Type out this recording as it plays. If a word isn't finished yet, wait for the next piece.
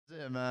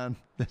Yeah, man.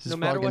 This is No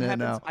matter what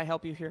fucking it happens, now. I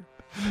help you here.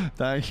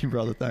 Thank you,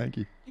 brother. Thank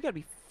you. You gotta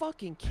be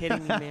fucking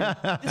kidding me,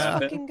 man. This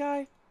fucking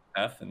guy.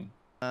 Effing.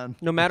 Man,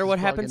 No matter this what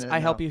is happens, fucking it I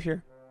help now. you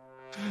here.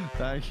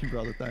 Thank you,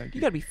 brother. Thank You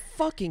you. gotta be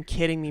fucking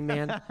kidding me,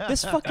 man.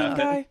 This fucking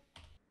guy.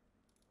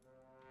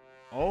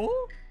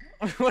 Oh?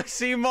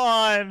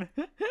 Simon!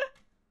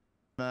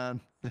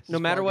 Man. This No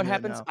is matter what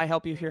fucking it happens, now. I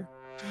help you here.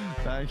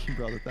 Thank you,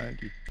 brother.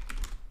 Thank you.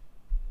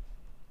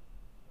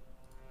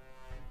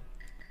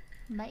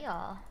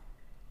 Maya.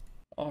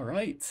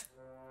 Alright.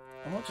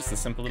 I'm not just a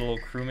simple little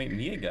crewmate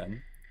me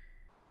again.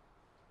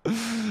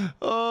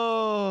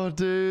 Oh,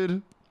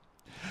 dude.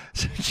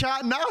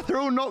 Chat, now they're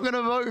all not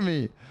gonna vote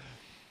me.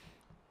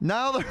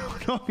 Now they're all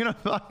not gonna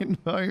fucking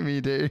vote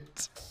me, dude.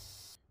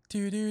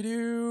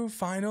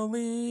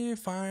 Finally.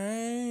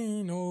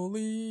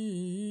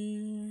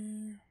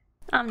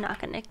 I'm not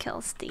gonna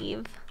kill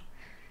Steve.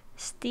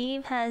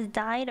 Steve has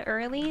died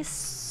early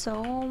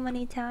so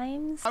many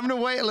times. I'm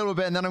gonna wait a little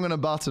bit and then I'm gonna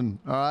button.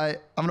 Alright?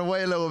 I'm gonna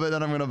wait a little bit,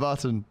 then I'm gonna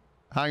button.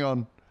 Hang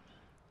on.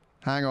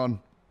 Hang on.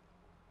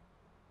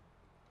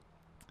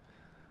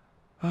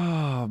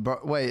 Oh, bro.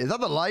 Wait, is that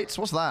the lights?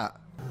 What's that?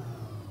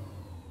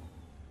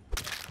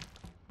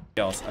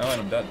 Else. Oh,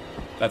 and I'm dead.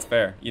 That's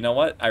fair. You know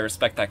what? I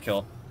respect that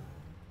kill.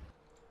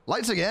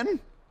 Lights again?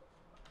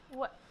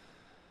 What?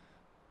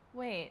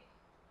 Wait.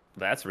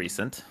 That's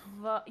recent.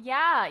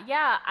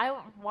 Yeah. I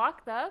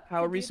walked up.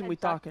 How to do recent the we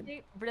duct talking?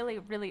 tape,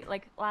 really,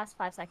 like last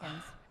 5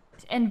 seconds.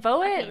 And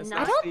Voet, Okay, I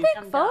not don't Steve.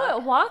 think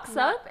Voet walks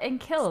up and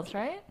kills,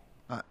 right?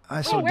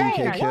 I saw where are you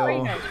DK guys? Where are you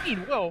kill. guys? What do you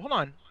mean? Whoa, hold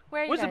on.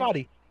 Where are you Where's the guys?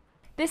 body?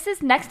 This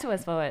is next to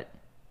us, Voet.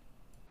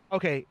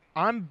 Okay,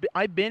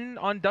 I've been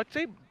on duct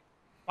tape.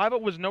 Five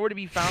was nowhere to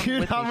be found. Dude,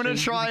 with I'm me, gonna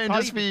so try he and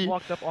probably just be-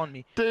 walked up on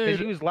me. Dude,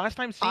 he was last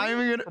time seen.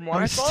 I'm gonna. From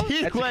what I saw,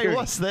 Steve, at wait, security.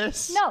 what's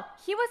this? No,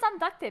 he was on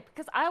duct tape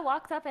because I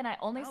walked up and I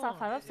only saw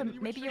 5 so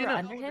maybe you were No.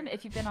 under him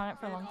if you've been on it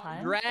for a long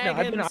time. Drag No,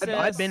 him,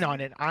 I've been sis. on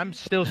it. I'm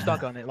still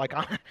stuck on it. Like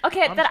I'm.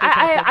 Okay, I'm then still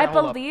trying to I put that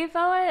hole up. believe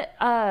Voet.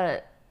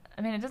 I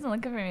mean it doesn't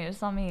look good for me.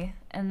 It's not me.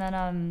 And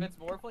then It's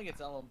morphling, it's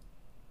Ellum.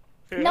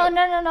 No.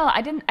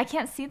 I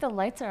can't see the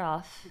lights are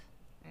off.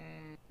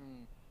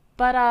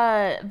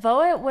 But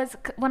Voet was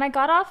when I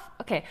got off.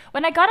 Okay,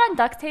 when I got on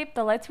duct tape,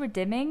 the lights were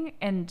dimming,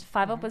 and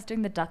 5 was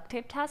doing the duct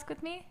tape task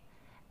with me.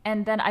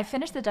 And then I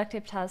finished the duct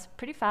tape task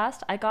pretty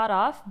fast. I got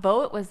off.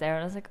 Voet was there,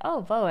 and I was like,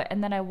 "Oh, Voet."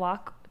 And then I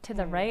walk to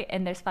the right,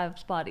 and there's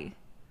 5's body.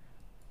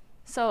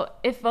 So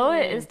if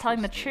Voet is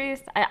telling the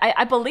truth,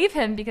 I believe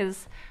him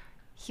because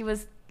he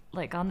was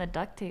like on the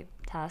duct tape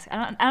task. I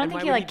don't And think why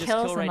he would like just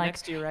kills kill and right like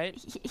next to you, right?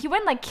 he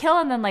wouldn't like kill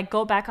and then like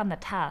go back on the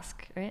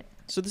task, right?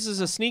 So this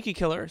is a sneaky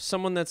killer,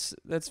 someone that's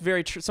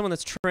very someone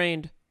that's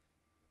trained,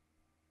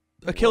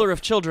 a killer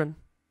of children.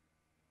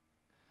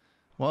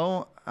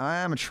 Well, I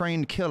am a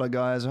trained killer,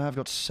 guys. I have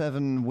got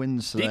 7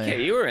 wins today.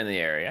 DK, you were in the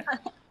area.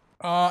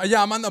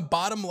 Yeah, I'm on the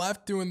bottom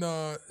left doing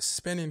the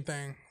spinning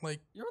thing, like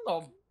You're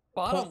on the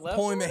bottom left.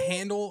 pulling the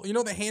handle. You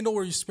know the handle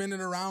where you spin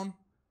it around,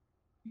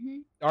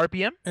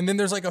 RPM. and then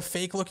there's like a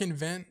fake looking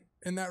vent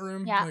in that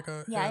room. Yeah. Like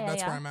a, Yeah,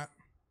 that's where yeah. I'm at.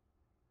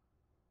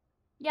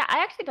 Yeah,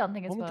 I actually don't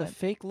think it's One with the Voet.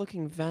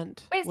 fake-looking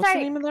vent. Wait, What's sorry.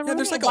 the name of that Yeah, room?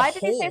 there's like a Why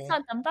did you say hole. it's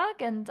not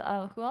Dumbdog and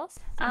who else?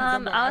 I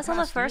was on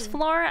the passed first you.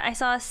 floor. I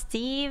saw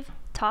Steve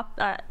top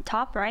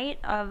right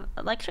of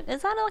electric.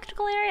 Is that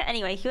electrical area?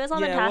 Anyway, he was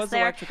on Yeah, the it task was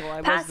there. electrical. I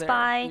was Passed there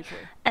by, briefly.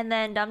 and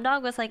then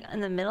Dumbdog was like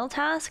in the middle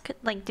task,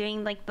 like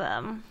doing like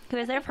the. He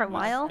was there for a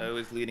while. I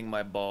was leading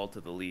my ball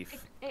to the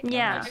leaf.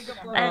 Yeah,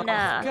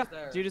 and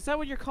Dude, is that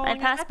what you're calling I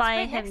it? passed That's by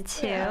right him next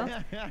too.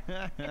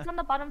 to It's on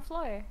the bottom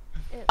floor.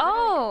 It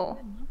Oh.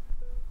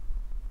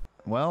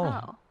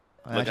 Well,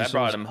 Oh, Look, I actually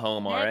brought saw- him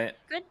home, alright?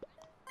 good.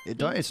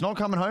 It's not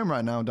coming home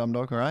right now,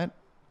 Dumbdog. All right,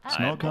 it's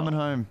I not coming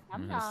will. home.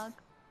 Dumbdog.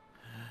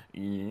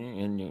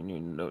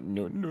 No.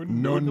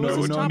 This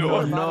is top no,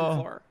 floor, no. bottom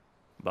floor.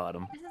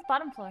 Bottom. This is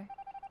bottom floor.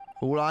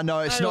 All I know,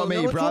 it's not me,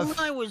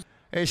 bruv.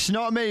 It's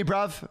not me,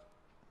 bruv.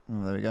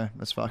 Oh, there we go.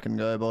 Let's fucking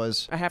go,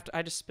 boys.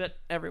 I just spit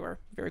everywhere.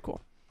 Very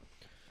cool.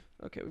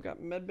 Okay, we've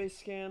got med-based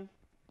scan.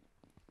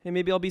 Hey,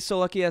 maybe I'll be so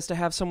lucky as to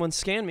have someone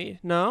scan me.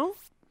 No?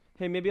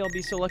 Hey, maybe I'll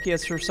be so lucky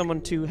as for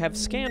someone to have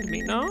scanned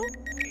me. No?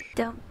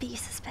 Don't be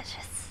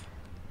suspicious.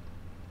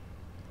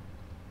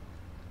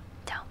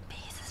 Don't be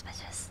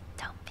suspicious.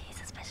 Don't be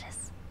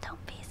suspicious.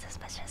 Don't be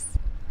suspicious.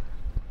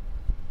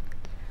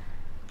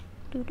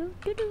 Do do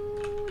do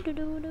do do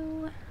do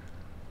do.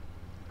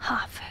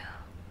 Hafu.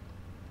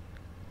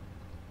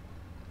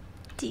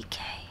 DK.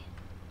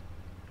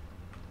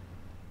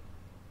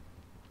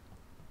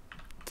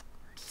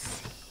 Let's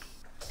see.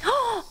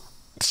 Oh!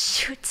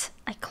 Shoot!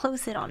 I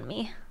closed it on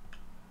me.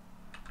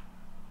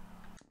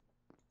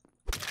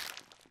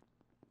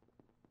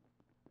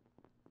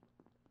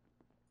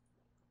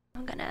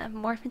 I'm gonna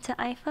morph into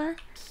Aipha,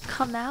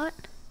 come out,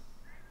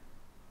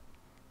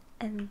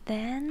 and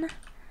then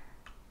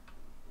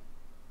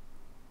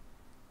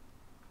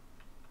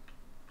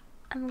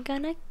I'm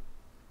gonna.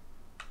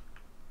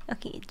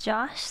 Okay,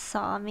 Josh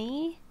saw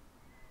me.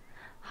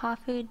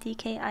 Hafu,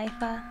 DK,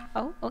 Aipha.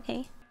 Oh,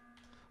 okay.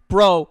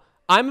 Bro,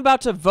 I'm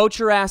about to vote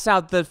your ass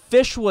out. The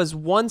fish was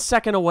 1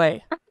 second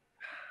away.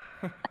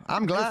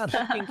 I'm glad.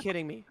 You're fucking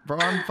kidding me. Bro,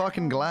 I'm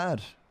fucking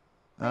glad.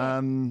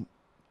 Guys,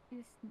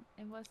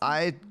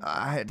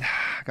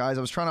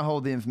 I was trying to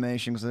hold the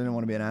information because I didn't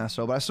want to be an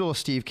asshole, but I saw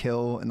Steve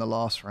kill in the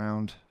last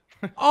round.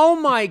 Oh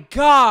my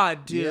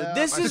god, dude. Yeah,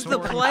 this I is saw the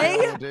him play?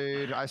 kill,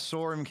 dude, I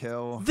saw him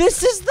kill.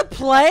 This is the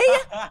play?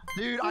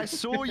 Dude, I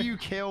saw you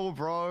kill,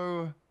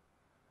 bro.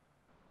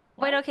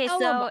 Wait, okay,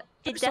 so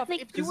it First off,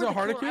 definitely. if you were the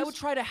killer, I would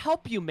try to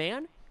help you,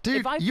 man. Dude,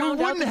 if I you found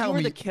out wouldn't that help you were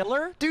me. the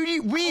killer, Dude,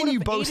 me I and you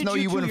would've both aided know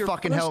you to wouldn't your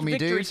fucking first help me,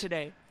 victory dude.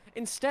 Today.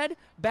 Instead,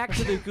 back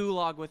to the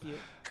gulag with you.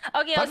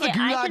 Okay, That's okay, the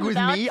I gulag can with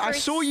vouch me. I for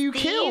saw you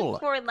Steve kill.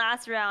 for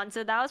last round,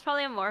 so that was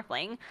probably a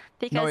morphling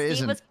because No, it Steve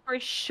isn't. was for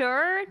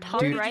sure top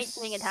Dude, right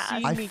doing a task.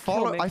 I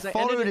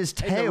followed his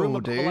tail,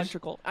 dude.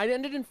 Electrical. I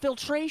ended in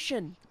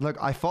filtration. Look,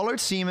 I followed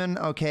Seaman,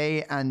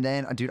 okay, and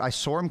then, dude, I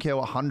saw him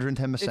kill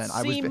 110%. It's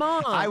I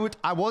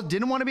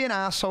didn't want to be an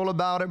asshole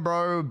about it,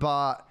 bro,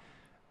 but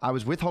I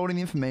was withholding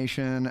the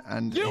information,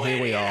 and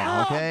here we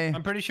are, okay?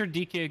 I'm pretty sure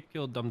DK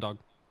killed Dumbdog.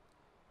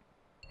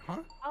 Huh?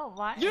 Oh,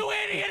 why? You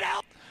idiot!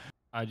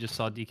 I just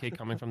saw DK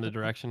coming from the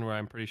direction where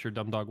I'm pretty sure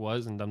Dumbdog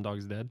was, and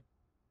Dumbdog's dead.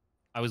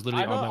 I was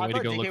literally on my way to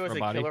go look for a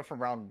body. Killer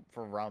from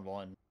round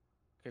one,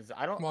 because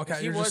I don't.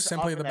 Wildcat, you're just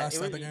simply the best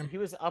at the game. He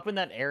was up in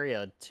that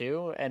area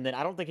too, and then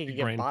I don't think he could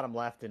get bottom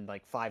left in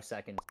like 5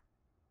 seconds.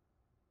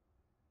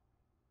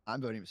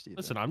 I'm voting for Steve.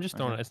 Listen, I'm just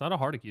throwing it. It's not a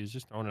hard accuse,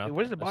 just throwing it out.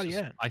 Where's there. the body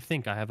That's at? I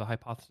think I have a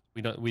hypothesis.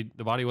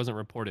 The body wasn't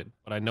reported,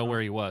 but I know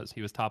where he was.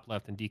 He was top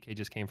left, and DK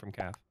just came from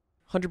calf.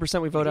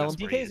 100% we vote Ellen.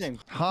 DK's in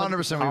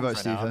 100% we vote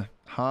Steve.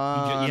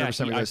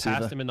 100% we I vote Steve.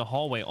 passed him in the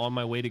hallway on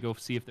my way to go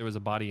see if there was a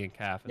body in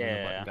calf, and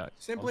then the button got.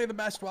 Simply the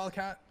best,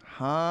 Wildcat.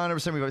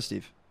 100% we vote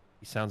Steve.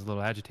 He sounds a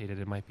little agitated.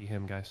 It might be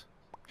him, guys.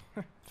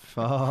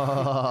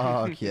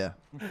 Fuck yeah.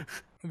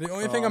 The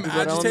only thing I'm we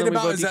vote Ellen, then agitated we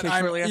about vote is that DK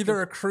I'm shortly after.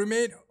 either a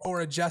crewmate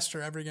or a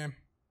jester every game.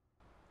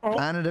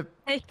 And it.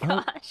 My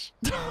gosh.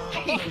 Did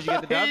you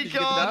get the dub? Did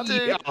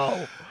you get the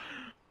dub?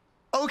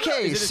 Okay,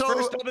 Is it his so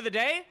first dub of the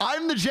day?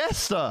 I'm the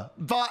jester,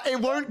 but it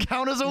won't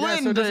count as a Yeah,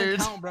 win, so it doesn't dude.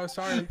 count, bro.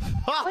 Sorry. Wait,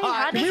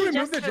 how Can did we the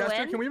remove the jester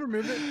jester? win? Can we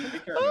remove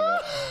it?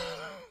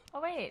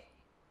 Oh, wait.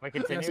 Wait,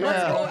 continue.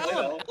 Yeah.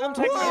 Ellen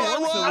technically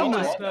won, so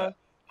we'll just,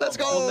 Let's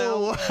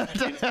go.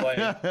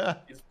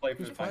 He's playing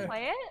for fun.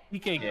 Play it?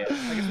 DK. Yeah.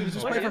 I guess we Just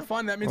play for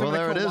fun. That means Well, I'm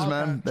there gonna it kill is,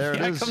 man. Wildcat. There it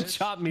Yeah, is. come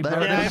chop me, There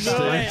bro. it is,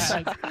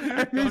 dude.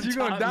 That means you're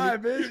gonna die,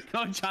 bitch.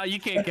 Come chop. You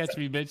can't catch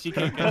me, bitch. You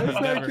can't catch me. That's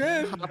not Never.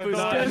 good. Hafu's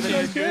That's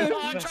not good.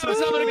 Oh, I'm trying to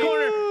in the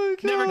corner.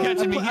 Never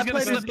catching me. He's I gonna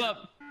played slip his-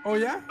 up. Oh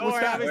yeah? What's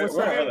that? What's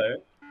Where are that?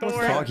 they? What's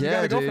Fuck that? You yeah,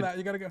 gotta go for dude. that.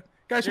 You gotta go.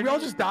 Guys, should we all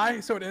just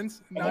die so it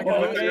ends? No, I Oh,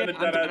 gotta go.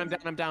 yeah.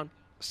 I'm down.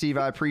 Steve,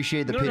 I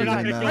appreciate the No, pity, you're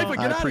not man. gonna kill him. Get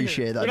I out of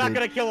appreciate here. that, You're not dude.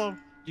 gonna kill him.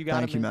 You got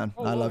Thank you, man.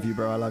 I love you,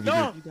 bro. I love you,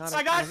 No, dude.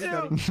 I got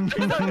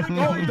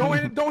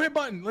you. Don't hit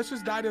button. Let's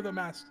just die to the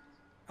mask.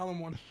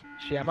 LM1.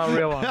 Shit, I'm a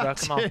real one, bro.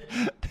 Come on.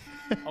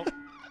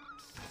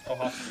 Oh,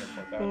 Hafu's gonna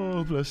fuck out.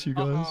 Oh, bless you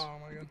guys. Oh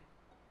my god.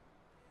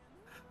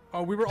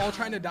 Oh, we were all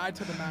trying to die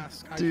to the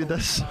mask. I Dude, totally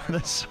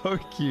that's died. so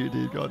cute,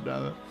 dude. God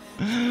damn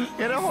it.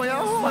 Get a hoya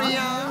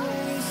hoya.